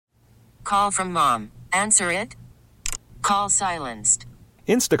Call from mom. Answer it. Call silenced.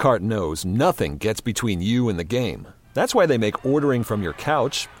 Instacart knows nothing gets between you and the game. That's why they make ordering from your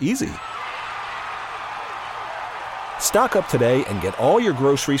couch easy. Stock up today and get all your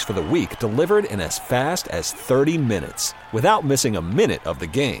groceries for the week delivered in as fast as 30 minutes without missing a minute of the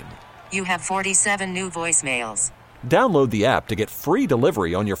game. You have 47 new voicemails. Download the app to get free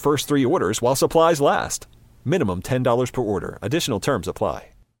delivery on your first 3 orders while supplies last. Minimum $10 per order. Additional terms apply.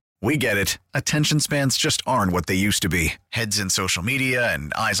 We get it. Attention spans just aren't what they used to be. Heads in social media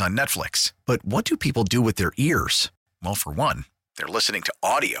and eyes on Netflix. But what do people do with their ears? Well, for one, they're listening to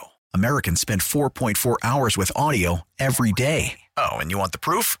audio. Americans spend 4.4 hours with audio every day. Oh, and you want the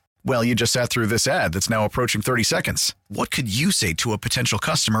proof? Well, you just sat through this ad that's now approaching 30 seconds. What could you say to a potential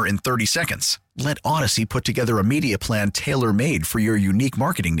customer in 30 seconds? Let Odyssey put together a media plan tailor-made for your unique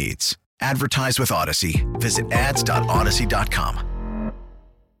marketing needs. Advertise with Odyssey. Visit ads.odyssey.com.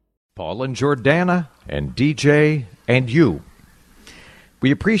 Paul and Jordana and DJ and you.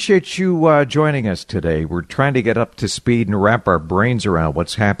 We appreciate you joining us today. We're trying to get up to speed and wrap our brains around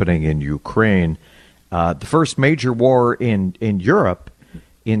what's happening in Ukraine. The first major war in Europe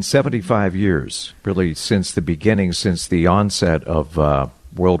in 75 years, really since the beginning, since the onset of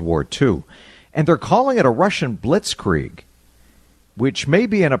World War II. And they're calling it a Russian blitzkrieg, which may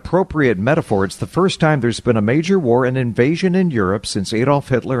be an appropriate metaphor. It's the first time there's been a major war, an invasion in Europe since Adolf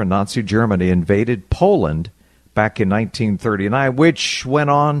Hitler and Nazi Germany invaded Poland back in 1939, which went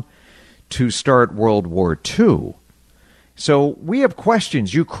on to start World War II. So we have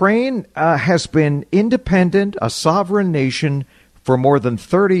questions. Ukraine has been independent, a sovereign nation, for more than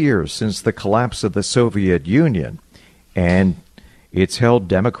 30 years since the collapse of the Soviet Union. And it's held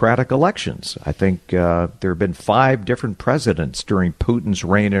democratic elections. I think there have been 5 different presidents during Putin's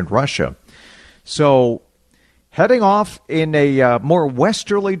reign in Russia. So heading off in a more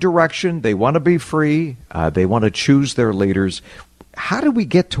westerly direction, they want to be free. They want to choose their leaders. How did we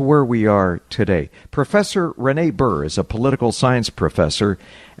get to where we are today? Professor Renee Buhr is a political science professor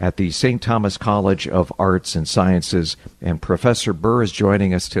at the St. Thomas College of Arts and Sciences, and Professor Buhr is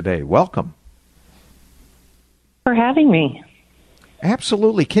joining us today. Welcome. For having me.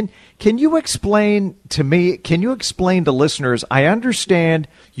 Absolutely. Can you explain to me, can you explain to listeners, I understand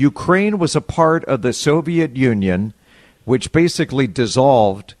Ukraine was a part of the Soviet Union, which basically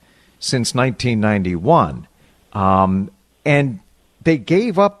dissolved since 1991, and they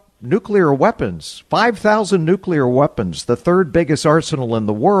gave up nuclear weapons, 5,000 nuclear weapons, the third biggest arsenal in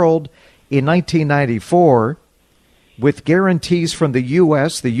the world in 1994, with guarantees from the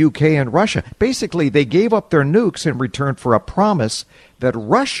U.S., the U.K., and Russia. Basically, they gave up their nukes in return for a promise that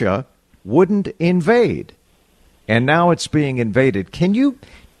Russia wouldn't invade. And now it's being invaded. Can you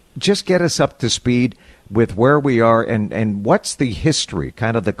just get us up to speed with where we are and what's the history,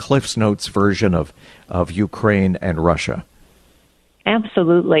 kind of the Cliff's Notes version of Ukraine and Russia?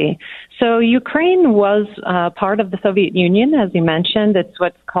 Absolutely. So Ukraine was part of the Soviet Union, as you mentioned. It's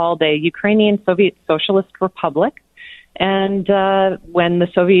what's called a Ukrainian Soviet Socialist Republic. And when the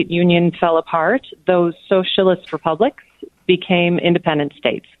Soviet Union fell apart, those socialist republics became independent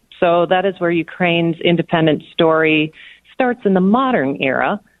states. So that is where Ukraine's independent story starts in the modern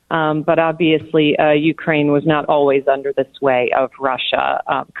era. But obviously, Ukraine was not always under the sway of Russia,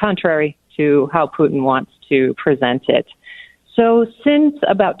 contrary to how Putin wants to present it. So since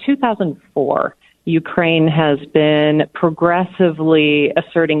about 2004, Ukraine has been progressively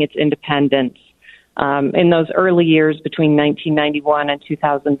asserting its independence. In those early years between 1991 and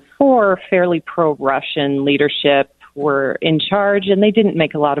 2004, fairly pro-Russian leadership were in charge, and they didn't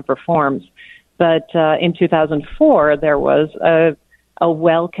make a lot of reforms. But in 2004, there was a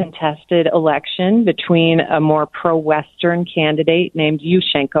well-contested election between a more pro-Western candidate named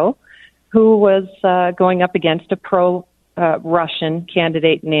Yushchenko, who was going up against a pro-Russian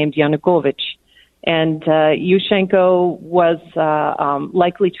candidate named Yanukovych. And Yushchenko was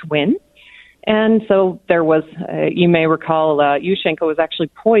likely to win. And so there was, you may recall, Yushchenko was actually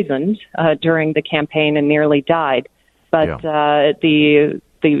poisoned during the campaign and nearly died. But the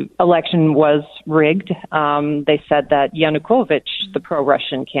election was rigged. They said that Yanukovych, the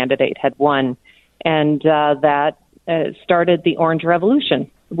pro-Russian candidate, had won. And that started the Orange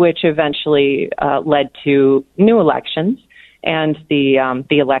Revolution, which eventually led to new elections and the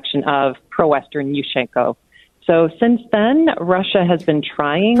election of pro-Western Yushchenko. So since then, Russia has been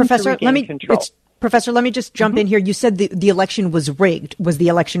trying to regain control. Professor, let me just jump in here. You said the election was rigged. Was the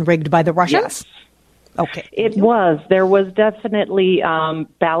election rigged by the Russians? Yes. Okay. It was. There was definitely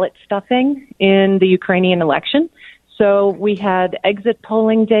ballot stuffing in the Ukrainian election. So we had exit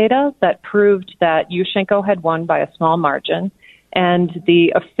polling data that proved that Yushchenko had won by a small margin. And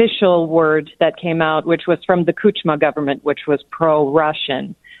the official word that came out, which was from the Kuchma government, which was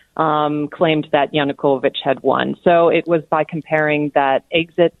pro-Russian, claimed that Yanukovych had won. So it was by comparing that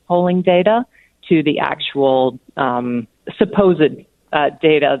exit polling data to the actual supposed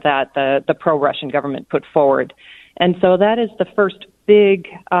data that the pro-Russian government put forward. And so that is the first big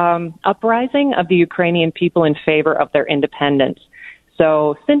uprising of the Ukrainian people in favor of their independence.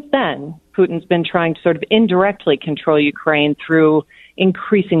 So since then, Putin's been trying to sort of indirectly control Ukraine through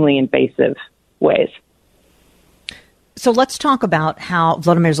increasingly invasive ways. So let's talk about how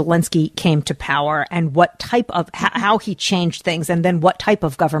Volodymyr Zelensky came to power and what type of, how he changed things, and then what type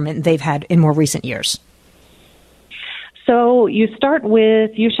of government they've had in more recent years. So you start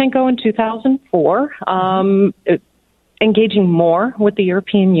with Yushchenko in 2004, engaging more with the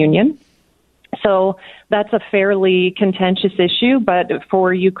European Union. So that's a fairly contentious issue, but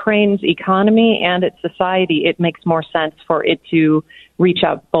for Ukraine's economy and its society, it makes more sense for it to reach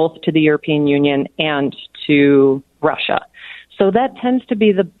out both to the European Union and to Russia. So that tends to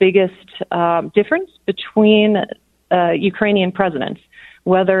be the biggest difference between Ukrainian presidents,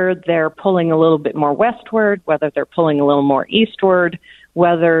 whether they're pulling a little bit more westward, whether they're pulling a little more eastward,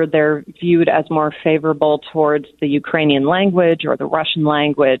 whether they're viewed as more favorable towards the Ukrainian language or the Russian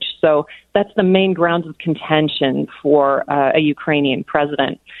language. So that's the main grounds of contention for a Ukrainian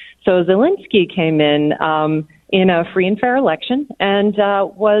president. So Zelensky came in a free and fair election and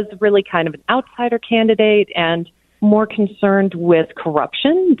was really kind of an outsider candidate and more concerned with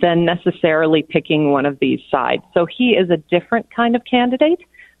corruption than necessarily picking one of these sides. So he is a different kind of candidate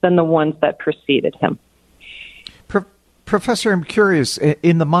than the ones that preceded him. Professor, I'm curious,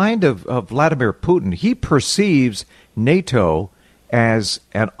 in the mind of Vladimir Putin, he perceives NATO as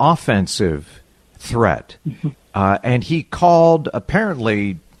an offensive threat. And he called,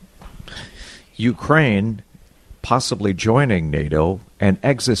 apparently, Ukraine possibly joining NATO an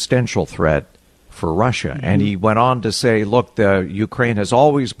existential threat for Russia. And he went on to say, look, the Ukraine has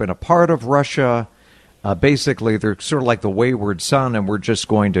always been a part of Russia. Basically, they're sort of like the wayward son, and we're just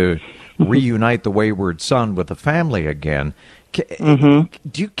going to reunite the wayward son with the family again. Do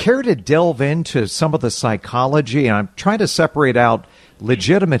you care to delve into some of the psychology? And I'm trying to separate out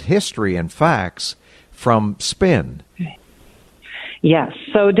legitimate history and facts from spin. Yes,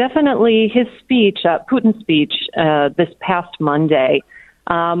 so definitely his speech, Putin's speech this past Monday,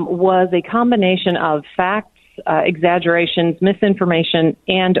 was a combination of facts, exaggerations, misinformation,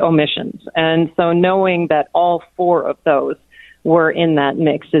 and omissions. And so knowing that all four of those were in that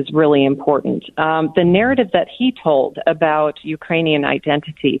mix is really important. The narrative that he told about Ukrainian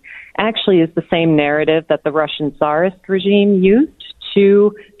identity actually is the same narrative that the Russian Tsarist regime used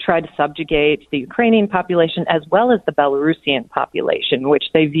to try to subjugate the Ukrainian population as well as the Belarusian population, which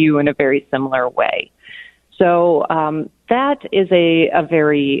they view in a very similar way. So that is a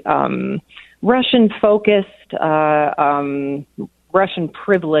very Russian-focused,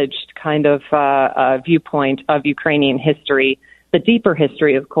 Russian-privileged kind of viewpoint of Ukrainian history. The deeper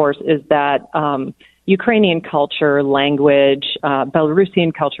history, of course, is that Ukrainian culture, language,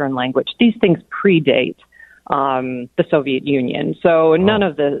 Belarusian culture and language, these things predate the Soviet Union. So none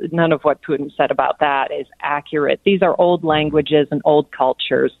of what Putin said about that is accurate. These are old languages and old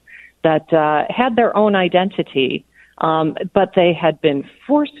cultures that had their own identity, but they had been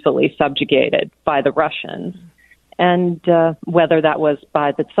forcefully subjugated by the Russians. And whether that was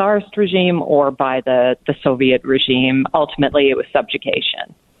by the Tsarist regime or by the Soviet regime, ultimately it was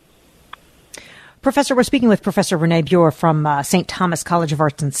subjugation. Professor, we're speaking with Professor Renee Buhr from St. Thomas College of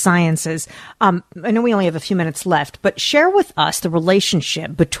Arts and Sciences. I know we only have a few minutes left, but share with us the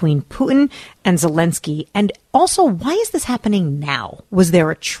relationship between Putin and Zelensky, and also why is this happening now? Was there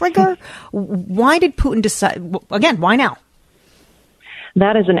a trigger? Why did Putin decide? Again, why now?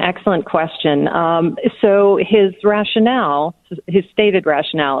 That is an excellent question. So his rationale, his stated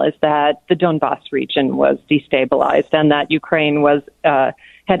rationale, is that the Donbass region was destabilized and that Ukraine was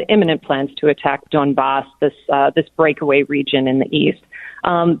had imminent plans to attack Donbass, this breakaway region in the east.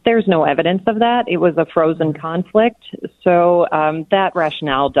 There's no evidence of that. It was a frozen conflict, so that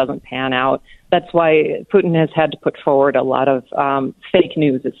rationale doesn't pan out. That's why Putin has had to put forward a lot of fake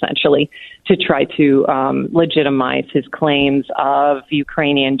news, essentially, to try to legitimize his claims of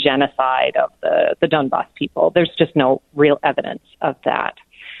Ukrainian genocide of the Donbass people. There's just no real evidence of that.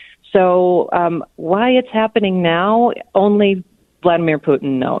 So why it's happening now, only Vladimir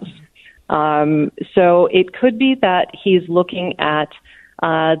Putin knows. So it could be that he's looking at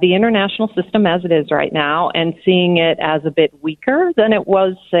the international system as it is right now and seeing it as a bit weaker than it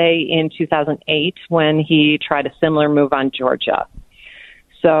was, say, in 2008 when he tried a similar move on Georgia.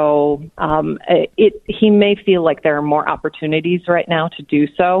 So he may feel like there are more opportunities right now to do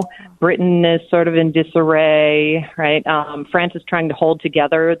so. Britain is sort of in disarray, right? France is trying to hold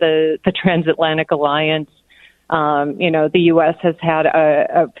together the transatlantic alliance. The U.S. has had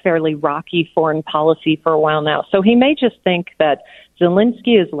a fairly rocky foreign policy for a while now. So he may just think that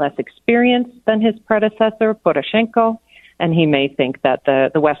Zelensky is less experienced than his predecessor, Poroshenko, and he may think that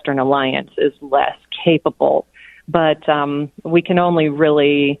the Western alliance is less capable. But we can only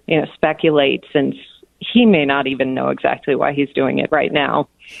really, speculate, since he may not even know exactly why he's doing it right now.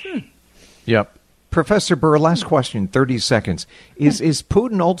 Yep. Professor Buhr, last question, 30 seconds. Is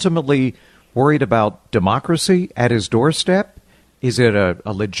Putin ultimately worried about democracy at his doorstep? Is it a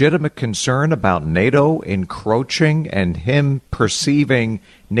legitimate concern about NATO encroaching and him perceiving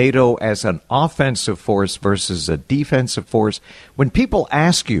NATO as an offensive force versus a defensive force? When people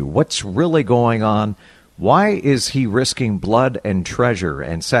ask you what's really going on, why is he risking blood and treasure?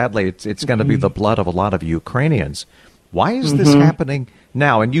 And sadly, it's going to be the blood of a lot of Ukrainians. Why is this happening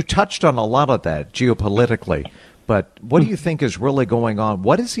now? And you touched on a lot of that geopolitically, but what do you think is really going on?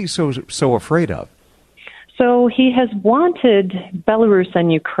 What is he so afraid of? So he has wanted Belarus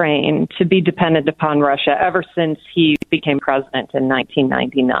and Ukraine to be dependent upon Russia ever since he became president in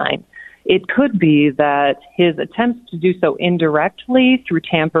 1999. It could be that his attempts to do so indirectly through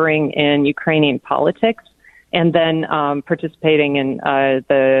tampering in Ukrainian politics and then participating in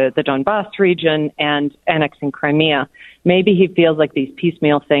the Donbass region and annexing Crimea. Maybe he feels like these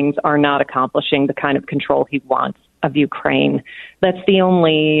piecemeal things are not accomplishing the kind of control he wants of Ukraine. That's the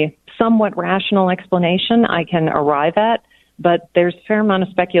only somewhat rational explanation I can arrive at, but there's a fair amount of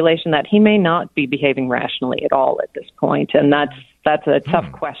speculation that he may not be behaving rationally at all at this point, and that's a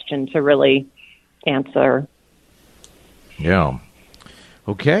tough question to really answer. Yeah.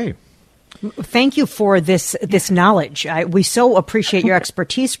 Okay. Thank you for this knowledge. We so appreciate your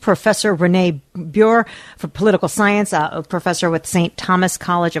expertise, Professor Renee Buhr, for political science, a professor with St. Thomas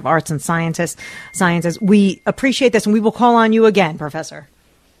College of Arts and Sciences. We appreciate this, and we will call on you again, Professor.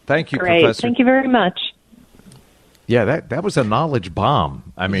 Thank you, Great. Professor. Thank you very much. Yeah, that was a knowledge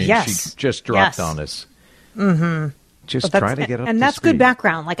bomb. I mean, yes. She just dropped on us. Mm-hmm. Just trying to get up and to that's speed. Good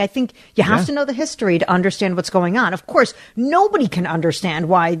background. Like, I think you have to know the history to understand what's going on. Of course, nobody can understand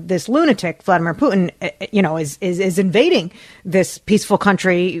why this lunatic Vladimir Putin, is invading this peaceful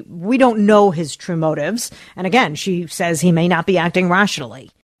country. We don't know his true motives. And again, she says he may not be acting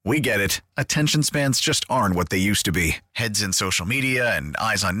rationally. We get it. Attention spans just aren't what they used to be. Heads in social media and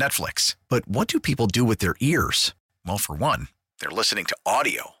eyes on Netflix. But what do people do with their ears? Well, for one, they're listening to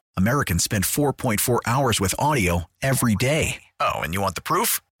audio. Americans spend 4.4 hours with audio every day. Oh, and you want the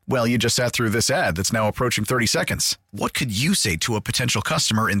proof? Well, you just sat through this ad that's now approaching 30 seconds. What could you say to a potential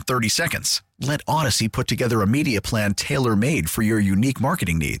customer in 30 seconds? Let Odyssey put together a media plan tailor-made for your unique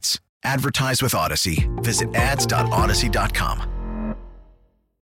marketing needs. Advertise with Odyssey. Visit ads.odyssey.com.